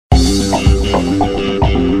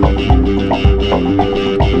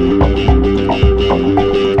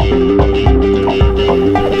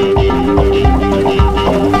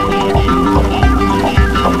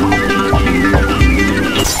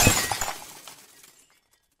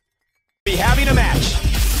arena match.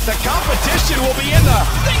 The competition will be in the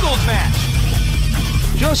singles match.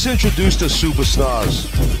 Just introduce the superstars.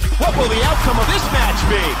 What will the outcome of this match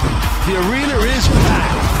be? The arena is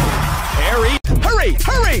packed. Hurry!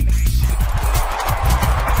 Hurry!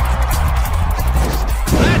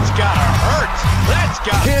 That's gotta hurt.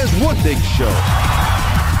 Here's one big show.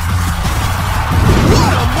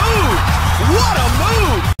 What a move! What a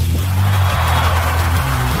move!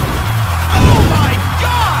 Oh my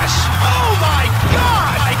gosh! Oh my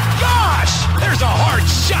god! My gosh! There's a hard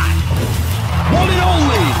shot. One and only.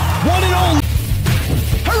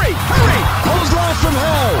 Hurry! Clothesline from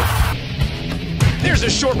hell. There's a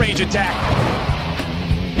short-range attack.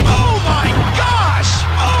 Oh my gosh!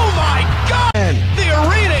 Oh my god! The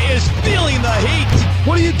arena is feeling the heat.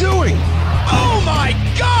 What are you doing? Oh my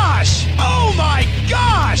gosh! Oh my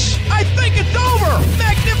gosh! I think it's over!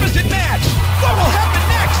 Magnificent match! What will happen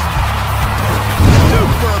next?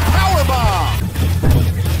 Super powerbomb!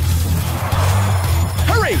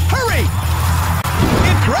 Hurry!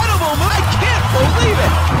 Incredible move! I can't believe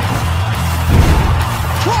it!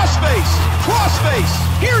 Crossface!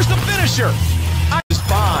 Here's the finisher! I was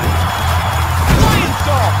fine. Lion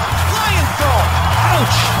salt!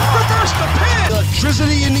 Ouch! Reverse the pin!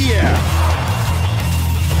 Electricity in the air.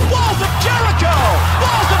 Walls of Jericho!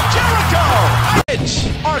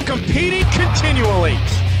 Are competing continually.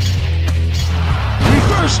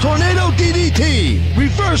 Reverse tornado DDT.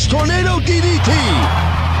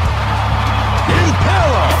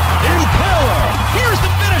 Impaler. Here's the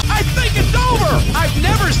finish. I think it's over. I've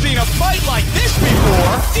never seen a fight like this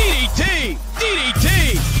before. DDT.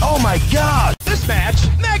 Oh my God. This match,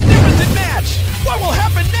 magnificent match. What will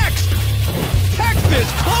happen next?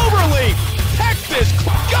 Texas Cloverleaf.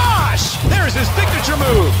 Gosh, there's his signature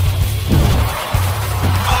move.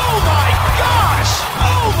 Oh my gosh.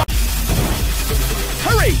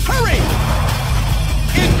 Hurry.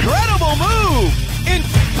 Incredible move.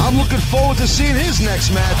 I'm looking forward to seeing his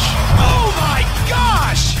next match. Oh my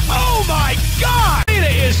gosh! Arena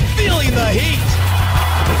is feeling the heat.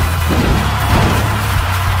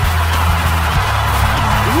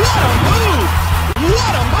 What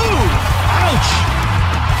a move! Ouch!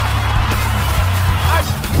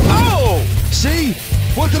 Oh! See?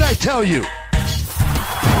 What did I tell you?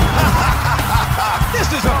 This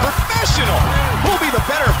is a professional. Who'll be the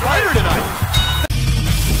better fighter tonight?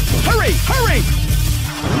 Hurry!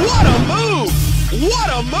 What a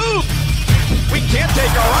move! We can't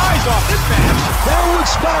take our eyes off this match. Downward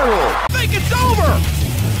spiral. I think it's over.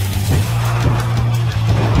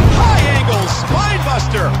 High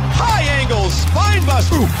angle spine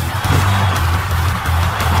buster.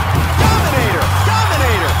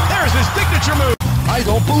 Dominator. There's his signature move. I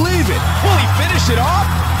don't believe it. Will he finish it off?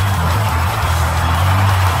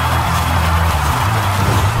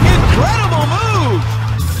 Incredible move.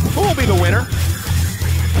 Who will be the winner?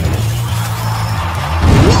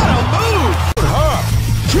 What a move!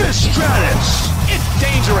 Trish Stratus. It's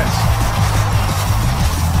dangerous.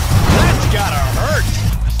 That's gotta hurt.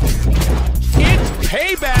 It's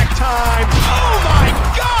payback time. Oh my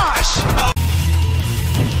gosh!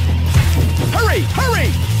 Hurry!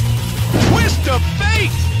 Twist of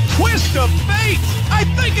fate. I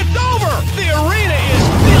think it's over. The arena is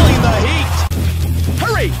feeling the heat.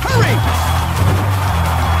 Hurry!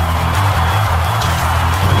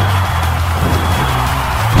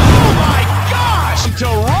 To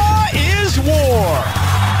Raw is war.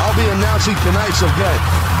 I'll be announcing tonight's event.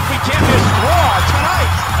 We can't miss Raw tonight.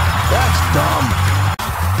 That's dumb.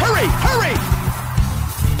 Hurry!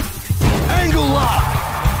 Angle lock.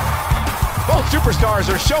 Both superstars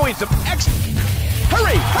are showing some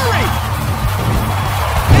Hurry!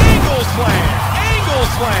 Angle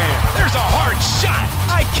slam. There's a hard shot.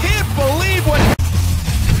 I can't believe what.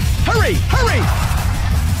 Hurry!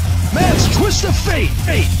 Man's twist of fate.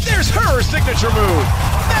 There's her signature move.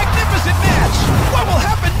 Magnificent match. What will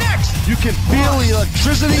happen next? You can feel the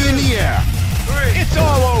electricity in the air. It's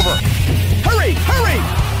all over. Hurry!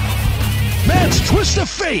 Man's twist of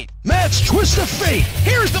fate.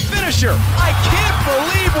 Here's the finisher. I can't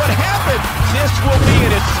believe what happened. This will be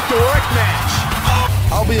an historic match.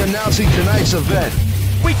 I'll be announcing tonight's event.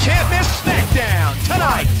 We can't miss SmackDown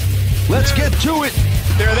tonight. Let's get to it.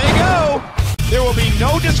 There they go. There will be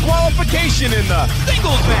no disqualification in the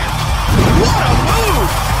singles match. What a move!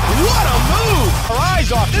 Our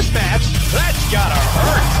eyes off this match. That's gotta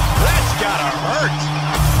hurt.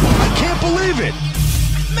 I can't believe it.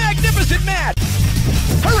 Magnificent match.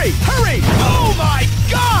 Hurry! Oh my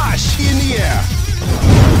gosh! In the air.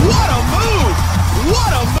 What a move!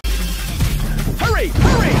 Hurry!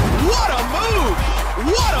 What a move!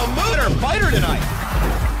 Fighter tonight.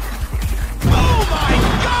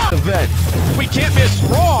 event. We can't miss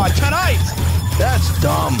Raw tonight. That's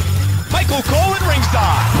dumb. Michael Cole at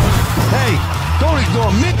ringside. Hey, don't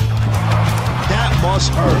ignore me. That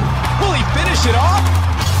must hurt. Will he finish it off?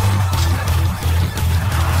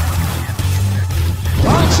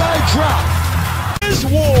 Outside drop. Is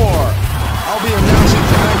war. I'll be announcing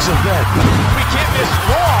tonight's event. We can't miss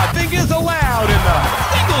Raw. Thing is allowed in the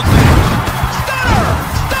singles match. Stunner!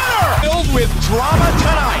 Stunner! Filled with drama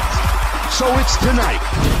tonight. So it's tonight.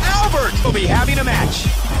 Albert will be having a match.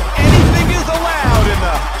 Anything is allowed in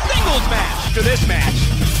the singles match. After this match.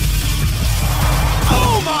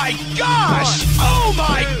 Oh my gosh! Oh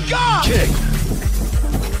my gosh! Kick.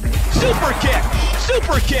 Super kick!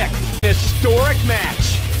 Super kick! Historic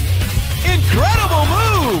match. Incredible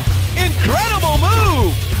move! Incredible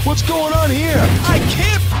move! What's going on here? I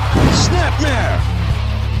can't... Snapmare.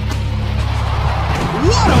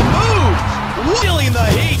 What a move! Feeling the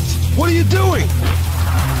heat! What are you doing?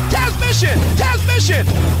 Transmission! Transmission!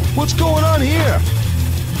 What's going on here?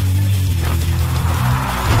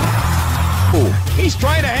 Ooh, he's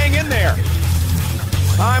trying to hang in there.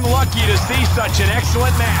 I'm lucky to see such an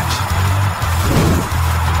excellent match.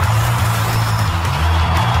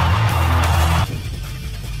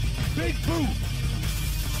 Big boot.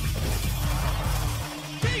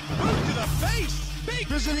 Big boot to the face! Big...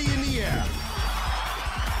 Grizzly in the air.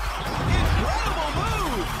 Incredible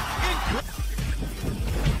move!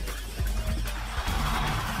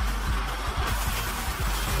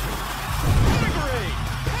 Pedigree!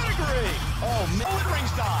 Pedigree! Oh, man. Oh, at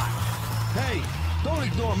ringside! Hey, don't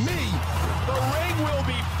ignore me. The ring will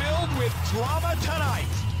be filled with drama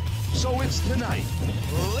tonight. So it's tonight.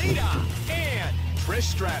 Lita and Trish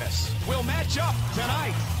Stratus will match up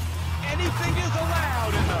tonight. Anything is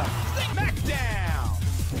allowed in the SmackDown.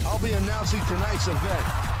 I'll be announcing tonight's event.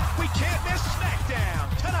 We can't miss SmackDown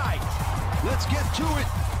tonight. Let's get to it.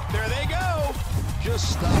 There they go.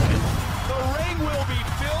 Just stop it. The ring will be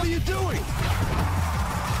What filled. are you doing?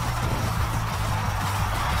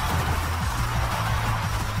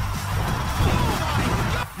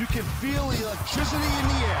 You can feel the electricity in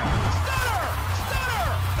the air. Stunner! Stunner!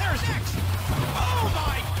 There's next. Oh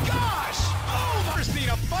my gosh! Oh, I've never seen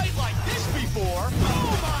a fight like this before.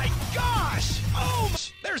 Oh my gosh! Oh,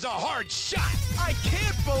 there's a hard shot. I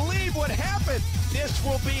can't believe what happened. This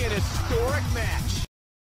will be an historic match.